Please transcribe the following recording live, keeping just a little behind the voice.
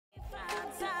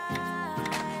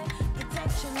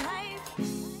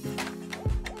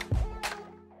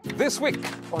This week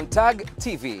on Tag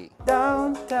TV.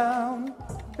 Downtown,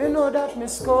 you know that me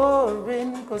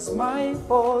scoring, cause my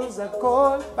balls are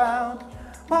gold bound.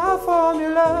 My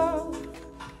formula,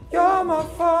 you're my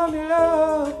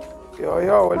formula.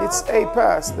 Yo, well, it's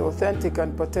Apass, the authentic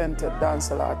and patented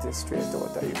dancehall artist straight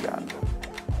out of Uganda.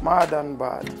 Mad and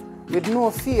bad. With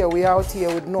no fear, we out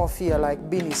here with no fear, like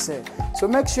Binny said. So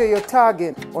make sure you're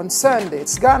tagging on Sunday.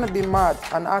 It's gonna be mad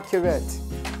and accurate.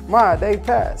 Mad,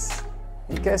 Apass,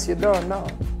 in case you don't know.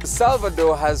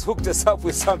 Salvador has hooked us up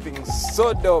with something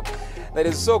so dope that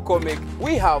is so comic.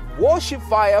 We have Walshy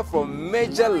Fire from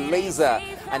Major Lazer,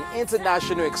 an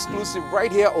international exclusive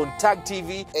right here on Tag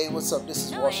TV. Hey, what's up? This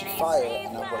is Walshy Fire,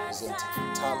 and I'm representing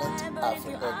Talent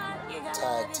Africa Group,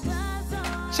 Tag TV.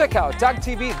 Check out Tag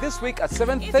TV this week at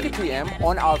 7:30 p.m.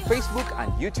 on our Facebook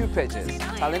and YouTube pages.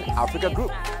 Talent Africa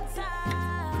Group.